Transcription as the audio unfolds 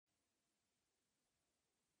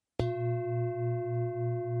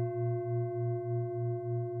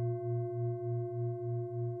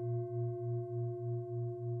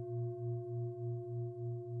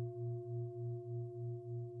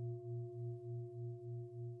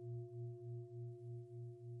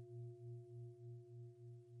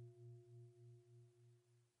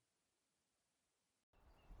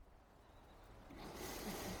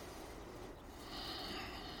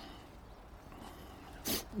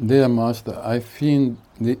Dear Master, I find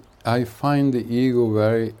the ego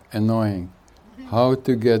very annoying. How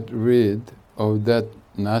to get rid of that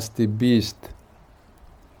nasty beast?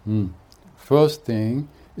 First thing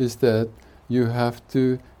is that you have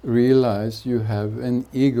to realize you have an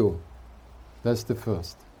ego. That's the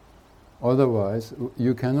first. Otherwise,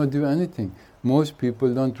 you cannot do anything. Most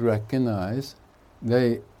people don't recognize,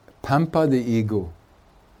 they pamper the ego.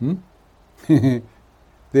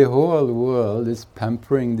 The whole world is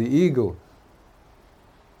pampering the ego.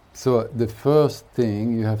 So the first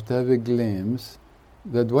thing, you have to have a glimpse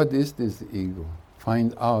that what is this ego?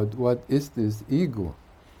 Find out what is this ego.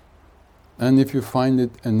 And if you find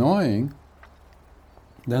it annoying,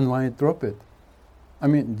 then why drop it? I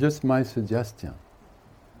mean, just my suggestion.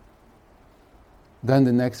 Then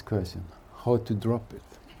the next question, how to drop it?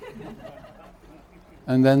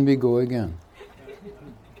 And then we go again.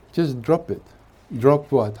 Just drop it.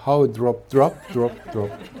 Drop what? How drop? Drop.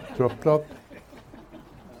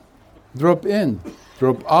 Drop in,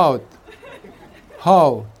 drop out.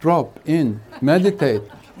 How? Drop in, meditate.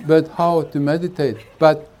 But how to meditate?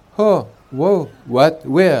 But who? Whoa, what?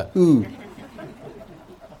 Where? Who?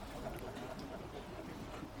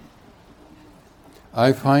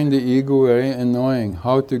 I find the ego very annoying.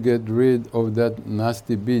 How to get rid of that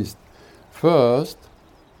nasty beast? First,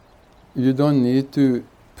 you don't need to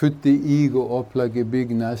put the ego up like a big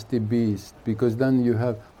nasty beast, because then you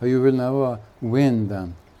will never win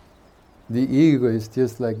then. The ego is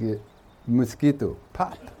just like a mosquito.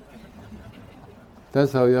 Pop!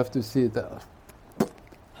 That's how you have to see it.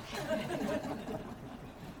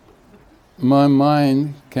 My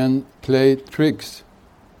mind can play tricks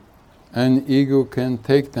and ego can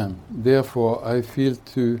take them. Therefore, I feel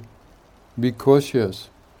to be cautious.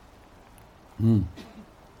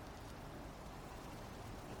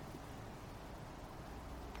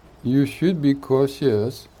 You should be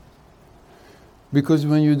cautious, because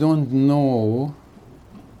when you don't know,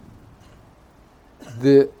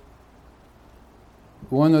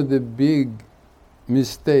 one of the big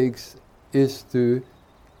mistakes is to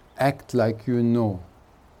act like you know.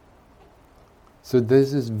 So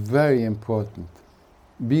this is very important.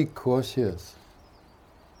 Be cautious.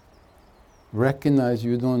 Recognize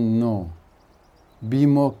you don't know. Be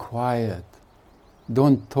more quiet.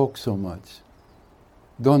 Don't talk so much.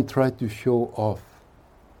 Don't try to show off.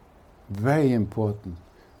 Very important.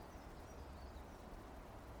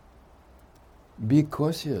 Be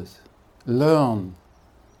cautious. Learn.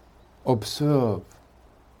 Observe.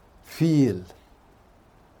 Feel.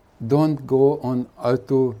 Don't go on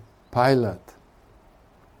autopilot.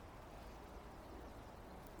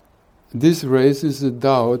 This raises a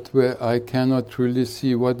doubt where I cannot truly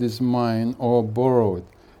see what is mine or borrowed,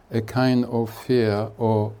 a kind of fear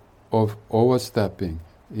or of overstepping.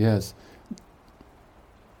 Yes.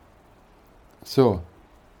 So,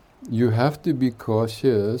 you have to be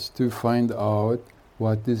cautious to find out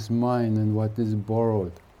what is mine and what is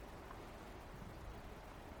borrowed.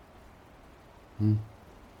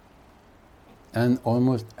 And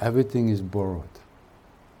almost everything is borrowed.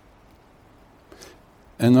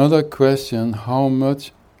 Another question, how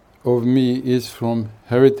much of me is from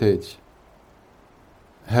heritage?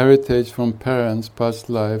 Heritage from parents, past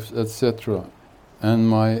lives, etc. And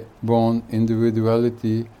my born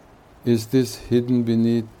individuality, is this hidden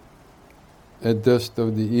beneath a dust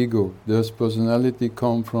of the ego? Does personality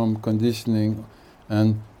come from conditioning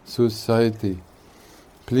and society?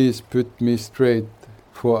 Please put me straight,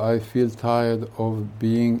 for I feel tired of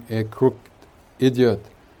being a crooked idiot.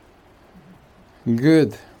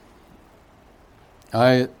 Good.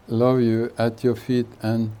 I love you, at your feet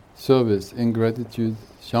and service. In gratitude,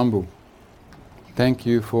 Shambhu. Thank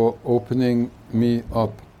you for opening me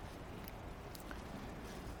up.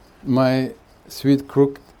 My sweet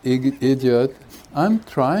crooked idiot, I'm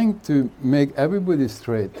trying to make everybody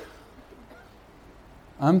straight.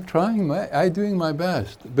 I'm doing my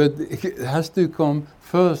best, but it has to come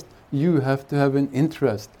first. You have to have an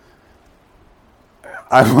interest.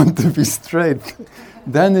 I want to be straight.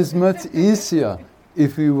 Then it's much easier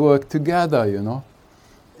if we work together, you know.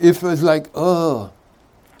 If it's like,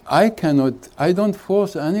 I don't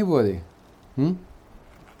force anybody.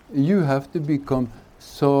 You have to become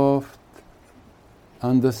soft,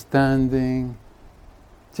 understanding,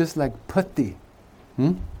 just like putty.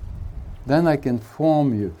 Then I can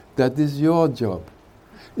form you. That is your job.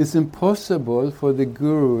 It's impossible for the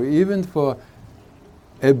Guru, even for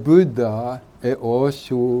a Buddha, a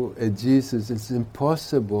Osho, a Jesus, it's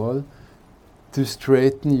impossible to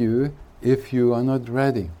straighten you if you are not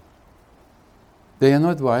ready. They are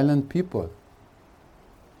not violent people.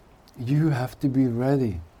 You have to be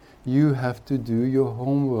ready. you have to do your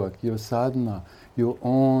homework, your sadhana, your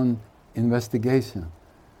own investigation.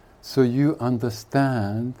 So you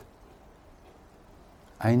understand,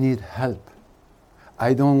 I need help.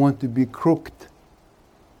 I don't want to be crooked.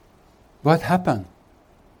 What happened?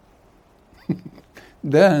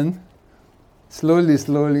 Then,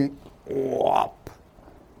 slowly, whop.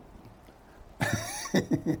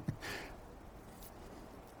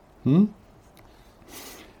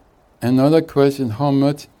 Another question, how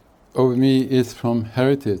much of me is from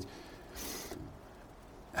heritage?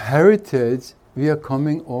 Heritage, we are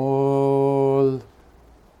coming all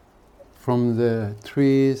from the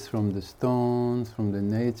trees, from the stones, from the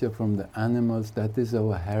nature, from the animals. That is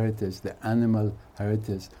our heritage, the animal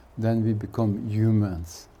heritage. Then we become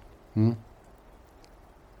humans.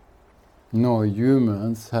 No,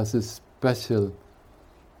 humans has a special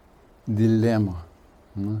dilemma.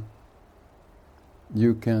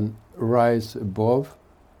 You can rise above,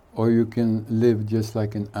 or you can live just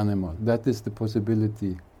like an animal. That is the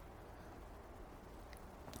possibility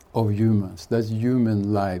of humans. That's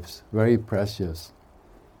human lives, very precious,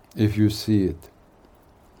 if you see it.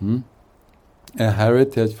 A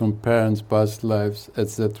heritage from parents, past lives,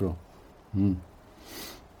 etc.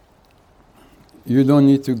 You don't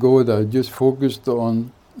need to go there, just focus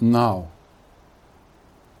on now.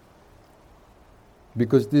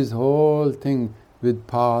 Because this whole thing with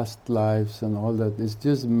past lives and all that is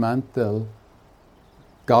just mental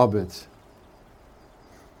garbage.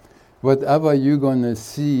 Whatever you're going to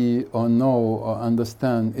see or know or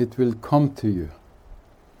understand, it will come to you.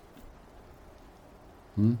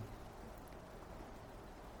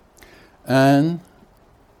 And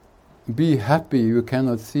be happy you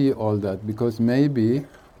cannot see all that, because maybe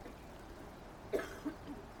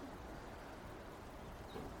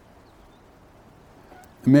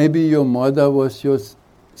your mother was your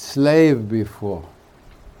slave before.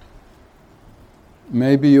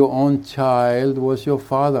 Maybe your own child was your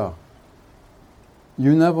father.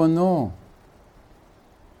 You never know.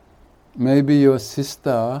 Maybe your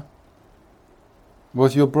sister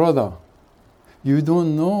was your brother. You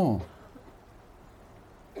don't know.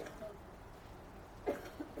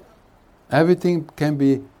 Everything can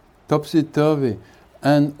be topsy-turvy.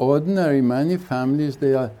 And ordinary, many families,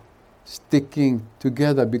 they are sticking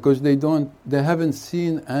together because they haven't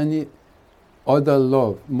seen any other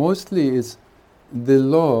love. Mostly it's the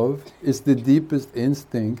love is the deepest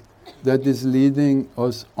instinct that is leading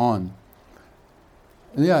us on.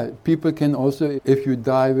 Yeah, people can also, if you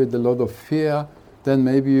die with a lot of fear, then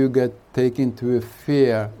maybe you get taken to a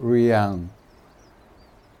fear realm.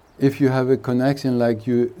 If you have a connection like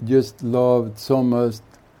you just loved so much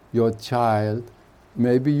your child,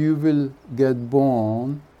 maybe you will get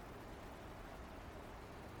born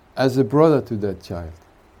as a brother to that child.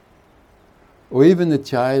 Or even a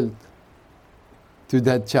child to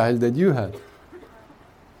that child that you had.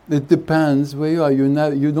 It depends where you are.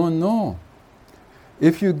 You don't know.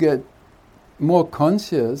 If you get more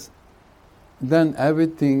conscious, then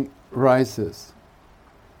everything rises.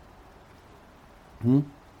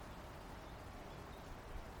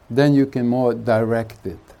 Then you can more direct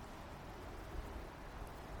it.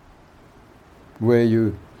 Where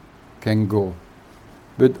you can go.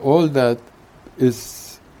 But all that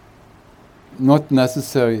is not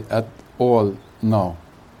necessary at all now.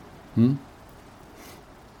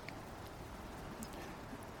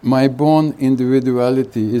 My born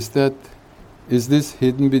individuality, is this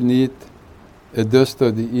hidden beneath a dust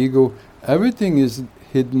of the ego? Everything is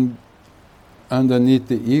hidden underneath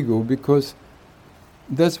the ego, because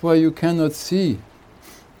that's why you cannot see.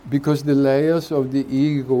 Because the layers of the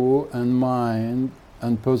ego and mind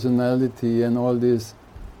and personality and all this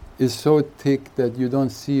is so thick that you don't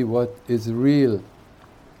see what is real.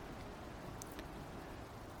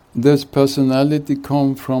 Does personality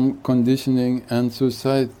come from conditioning and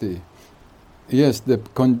society? Yes,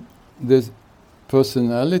 this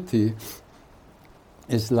personality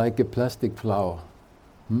is like a plastic flower.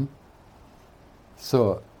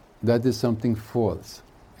 So that is something false.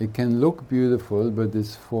 It can look beautiful, but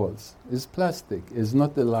it's false. It's plastic. It's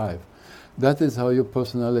not alive. That is how your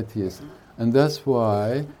personality is. And that's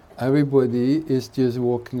why everybody is just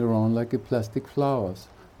walking around like a plastic flowers.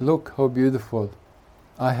 Look how beautiful.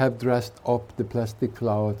 I have dressed up the plastic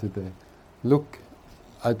flower today. Look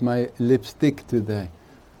at my lipstick today.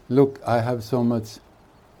 Look, I have so much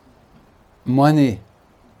money.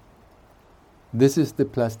 This is the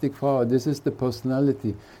plastic flower. This is the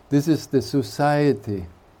personality. This is the society.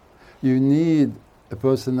 You need a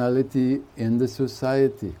personality in the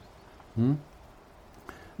society.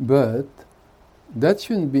 But That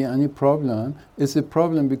shouldn't be any problem. It's a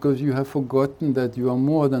problem because you have forgotten that you are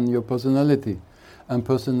more than your personality. And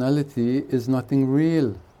personality is nothing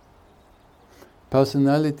real.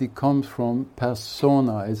 Personality comes from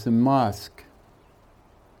persona, it's a mask.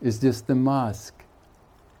 It's just a mask.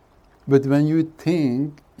 But when you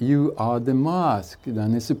think you are the mask,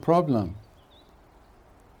 then it's a problem.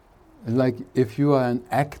 Like if you are an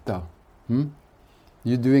actor,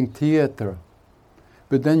 you're doing theater,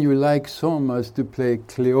 but then you like so much to play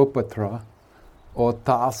Cleopatra or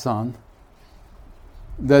Tarzan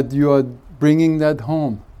that you are bringing that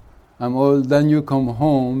home. Then you come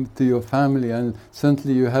home to your family and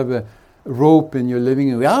suddenly you have a rope in your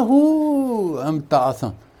living room. Yahoo! I'm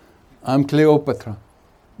Tarzan. I'm Cleopatra.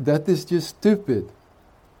 That is just stupid.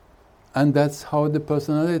 And that's how the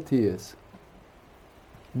personality is.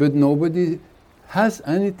 But nobody has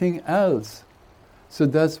anything else. So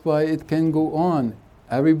that's why it can go on.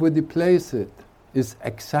 Everybody plays it. It's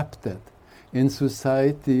accepted. In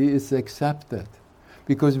society, it's accepted.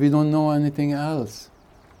 Because we don't know anything else.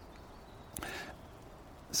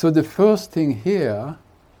 So the first thing here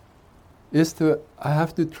is I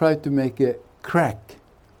have to try to make a crack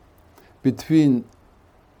between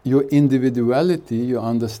your individuality, your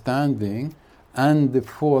understanding, and the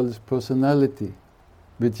false personality,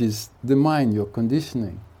 which is the mind, your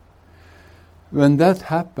conditioning. When that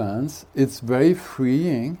happens, it's very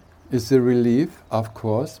freeing. It's a relief, of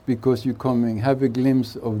course, because you have a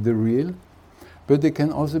glimpse of the real, but it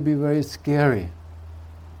can also be very scary.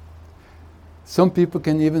 Some people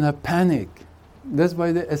can even have panic. That's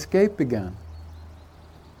why they escape again.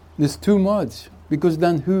 It's too much, because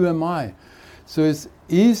then who am I? So it's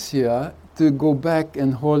easier to go back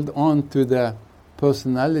and hold on to the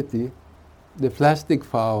personality, the plastic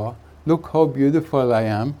flower. Look how beautiful I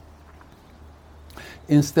am.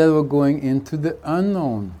 Instead of going into the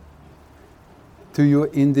unknown, to your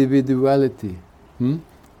individuality.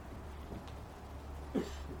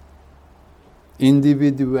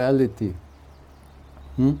 Individuality.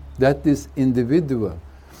 That is individual.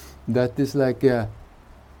 That is like a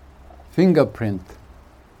fingerprint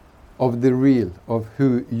of the real, of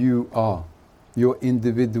who you are, your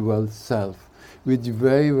individual self, which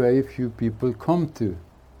very, very few people come to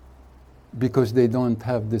because they don't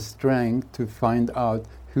have the strength to find out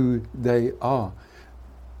who they are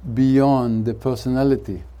beyond the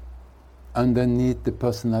personality, underneath the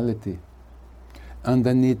personality,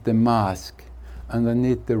 underneath the mask,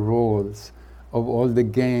 underneath the roles of all the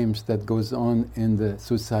games that goes on in the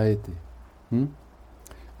society.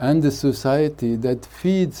 And the society that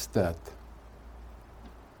feeds that.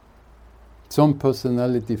 Some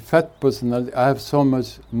personality, fat personality, I have so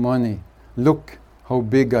much money. Look how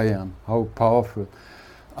big I am, how powerful.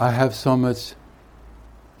 I have so much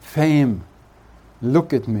fame.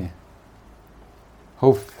 Look at me.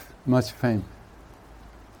 How much fame.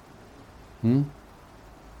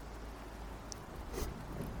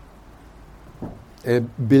 A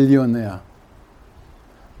billionaire.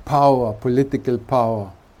 Power, political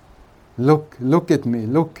power. Look at me,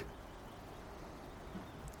 look.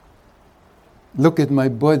 Look at my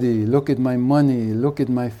body, look at my money, look at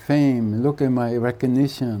my fame, look at my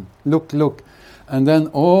recognition. Look. And then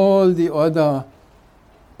all the other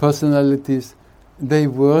personalities, they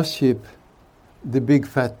worship the big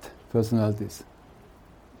fat personalities.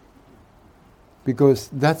 Because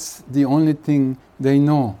that's the only thing they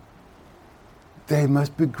know. They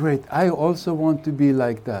must be great. I also want to be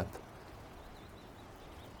like that.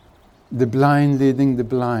 The blind leading the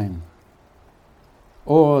blind.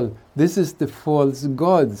 This is the false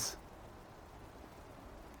gods.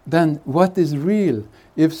 Then what is real?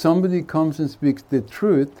 If somebody comes and speaks the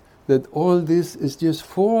truth, that all this is just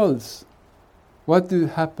false, what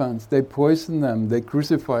happens? They poison them, they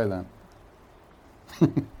crucify them.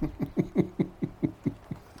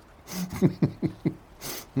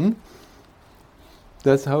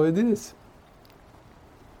 That's how it is.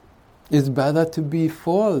 It's better to be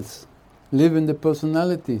false, live in the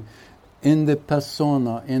personality, in the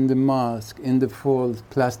persona, in the mask, in the false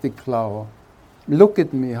plastic flower. Look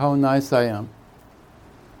at me, how nice I am.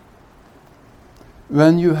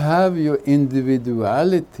 When you have your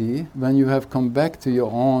individuality, when you have come back to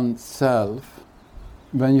your own self,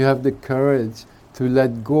 when you have the courage to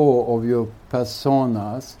let go of your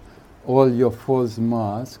personas, all your false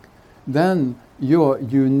masks, then your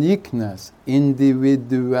uniqueness,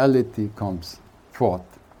 individuality comes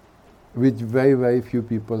forth, which very, very few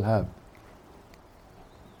people have.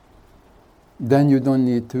 Then you don't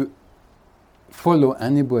need to follow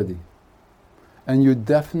anybody. And you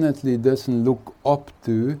definitely doesn't look up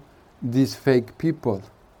to these fake people.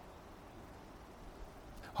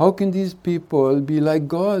 How can these people be like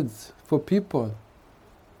gods for people?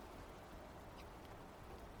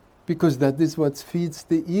 Because that is what feeds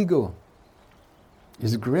the ego.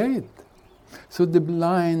 It's great. So the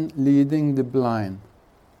blind leading the blind,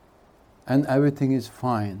 and everything is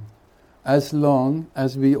fine, as long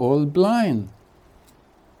as we all blind.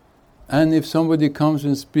 And if somebody comes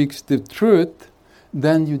and speaks the truth,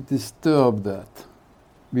 then you disturb that.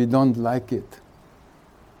 We don't like it.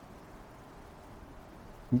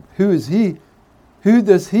 Who is he? Who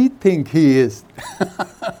does he think he is?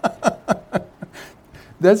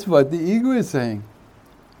 That's what the ego is saying.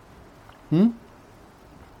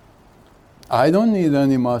 I don't need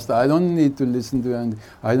any master. I don't need to listen to any.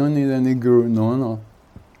 I don't need any guru. No.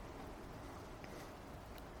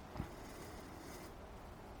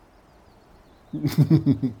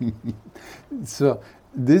 So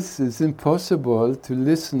this is impossible to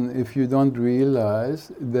listen if you don't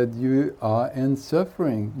realize that you are in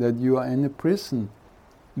suffering, that you are in a prison.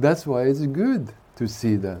 That's why it's good to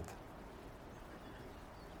see that.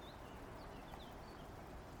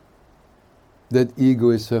 That ego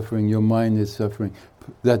is suffering, your mind is suffering,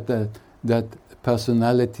 that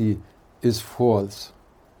personality is false.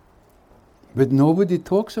 But nobody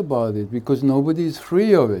talks about it because nobody is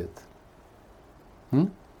free of it.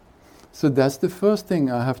 So that's the first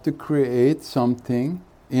thing. I have to create something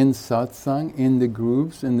in satsang, in the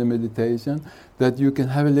groups, in the meditation, that you can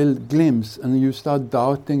have a little glimpse and you start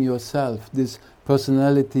doubting yourself, this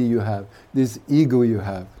personality you have, this ego you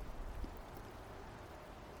have,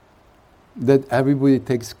 that everybody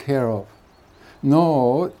takes care of.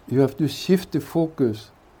 No, you have to shift the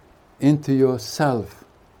focus into yourself,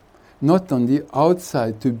 not on the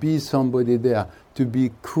outside to be somebody there, to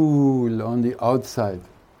be cool on the outside,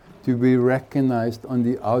 to be recognized on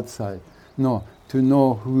the outside. No, to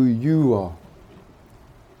know who you are.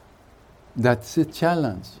 That's a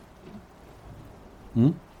challenge.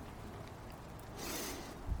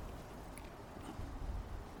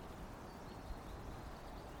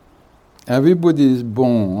 Everybody is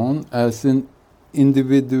born as an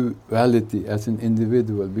individuality, as an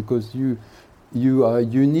individual, because you are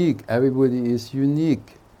unique. Everybody is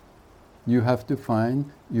unique. You have to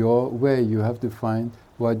find your way. You have to find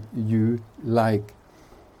what you like.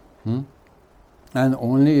 And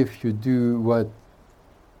only if you do what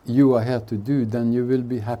you are here to do, then you will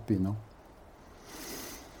be happy, no?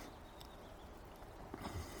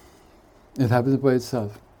 It happens by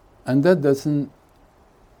itself. And that doesn't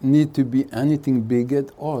need to be anything big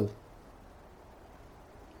at all.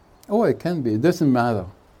 Oh, it can be. It doesn't matter.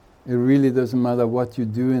 It really doesn't matter what you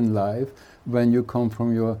do in life when you come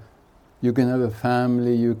from your... You can have a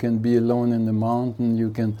family, you can be alone in the mountain,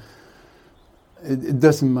 you can... It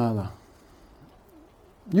doesn't matter.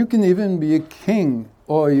 You can even be a king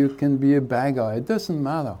or you can be a beggar. It doesn't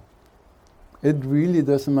matter. It really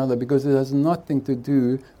doesn't matter because it has nothing to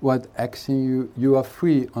do what action you are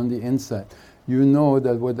free on the inside. You know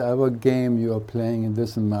that whatever game you are playing, it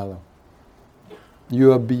doesn't matter.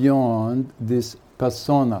 You are beyond this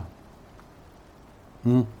persona.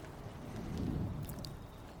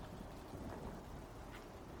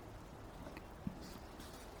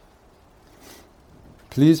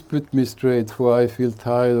 Please put me straight, for I feel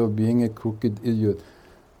tired of being a crooked idiot.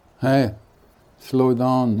 Hey, slow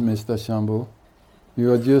down, Mr. Shambhu. You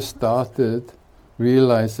have just started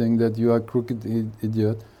realizing that you are a crooked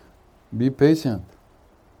idiot. Be patient.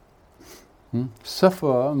 Suffer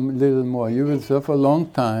a little more. You will suffer a long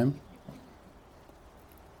time.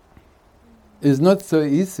 It's not so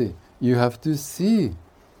easy. You have to see.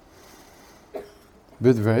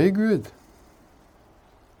 But very good.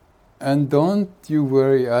 And don't you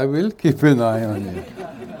worry, I will keep an eye on you.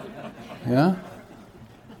 Yeah?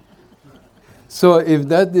 So if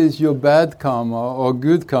that is your bad karma or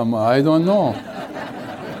good karma, I don't know.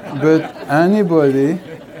 But anybody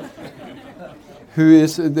who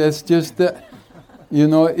is, that's just the,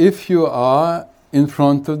 if you are in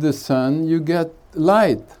front of the sun, you get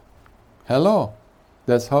light. Hello.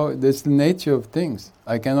 That's the nature of things.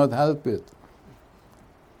 I cannot help it.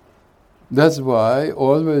 That's why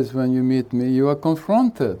always when you meet me, you are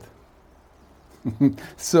confronted.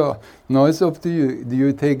 So now it's up to you. Do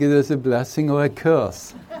you take it as a blessing or a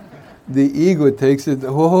curse? The ego takes it,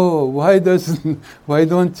 why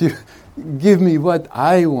don't you give me what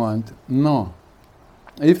I want? No.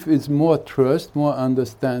 If it's more trust, more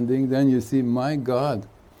understanding, then you see, my God,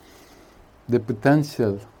 the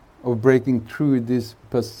potential of breaking through this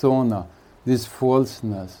persona, this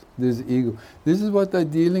falseness, this ego. This is what I'm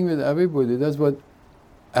dealing with everybody. That's what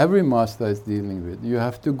every master is dealing with. You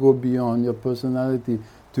have to go beyond your personality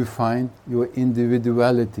to find your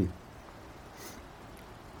individuality.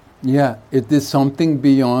 Yeah, it is something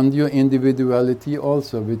beyond your individuality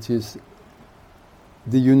also, which is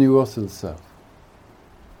the universal self.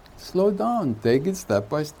 Slow down, take it step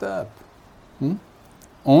by step.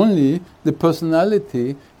 Only the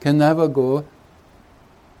personality can never go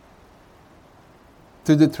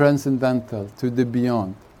to the transcendental, to the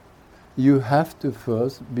beyond. You have to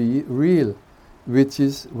first be real, which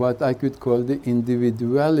is what I could call the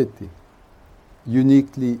individuality,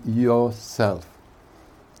 uniquely yourself.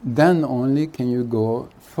 Then only can you go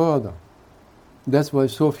further. That's why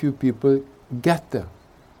so few people get there,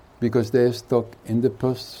 because they're stuck in the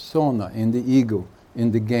persona, in the ego,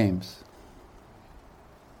 in the games.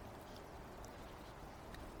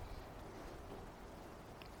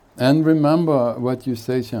 And remember what you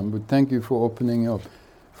say, Shambhu. Thank you for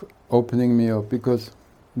opening me up, because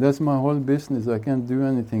that's my whole business. I can't do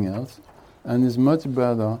anything else. And it's much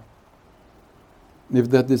better if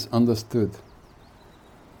that is understood.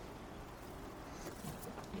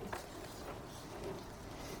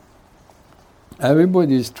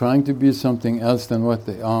 Everybody is trying to be something else than what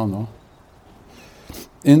they are, no?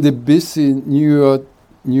 In the busy New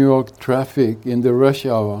York traffic, in the rush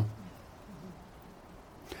hour,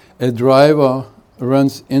 a driver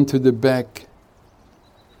runs into the back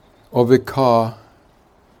of a car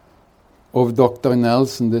of Dr.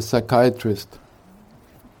 Nelson, the psychiatrist.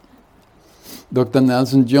 Dr.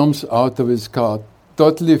 Nelson jumps out of his car,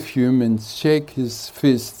 totally fuming, shakes his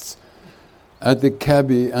fists at the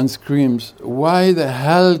cabbie and screams, "Why the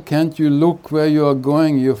hell can't you look where you are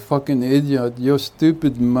going, you fucking idiot, you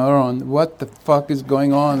stupid moron, what the fuck is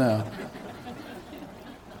going on here?"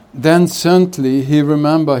 Then suddenly he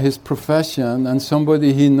remembers his profession and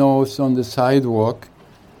somebody he knows on the sidewalk.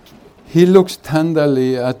 He looks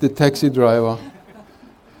tenderly at the taxi driver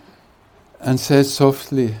and says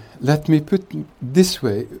softly, "Let me put it this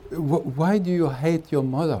way, why do you hate your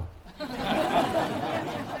mother?"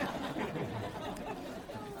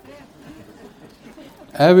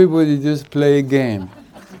 Everybody just play a game.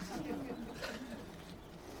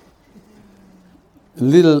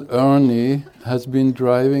 Little Ernie has been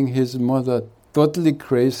driving his mother totally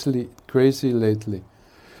crazy lately.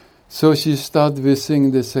 So she starts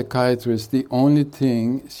visiting the psychiatrist, the only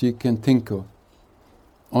thing she can think of.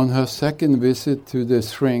 On her second visit to the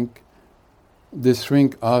shrink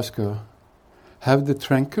asks her, "Have the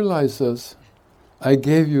tranquilizers I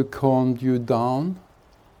gave you calmed you down?"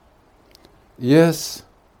 "Yes,"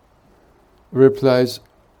 replies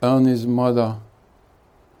Ernie's mother,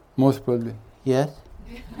 most probably. "Yes."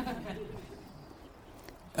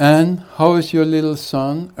 "And how is your little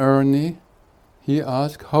son, Ernie?" he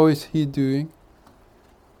asks. "How is he doing?"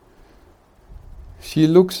 She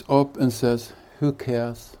looks up and says, "Who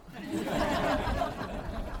cares?"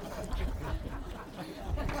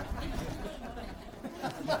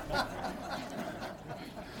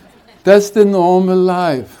 That's the normal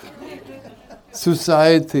life,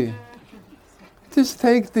 society. Just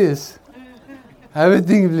take this.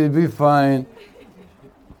 Everything will be fine.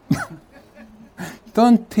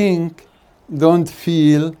 Don't think, don't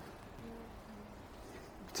feel.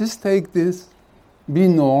 Just take this. Be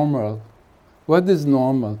normal. What is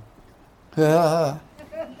normal?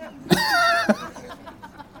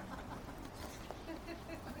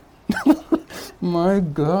 My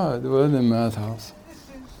God, what a madhouse.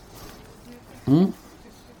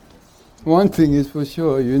 One thing is for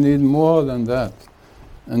sure, you need more than that.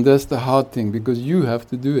 And that's the hard thing, because you have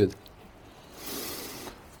to do it.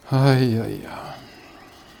 Ay, ay, ay.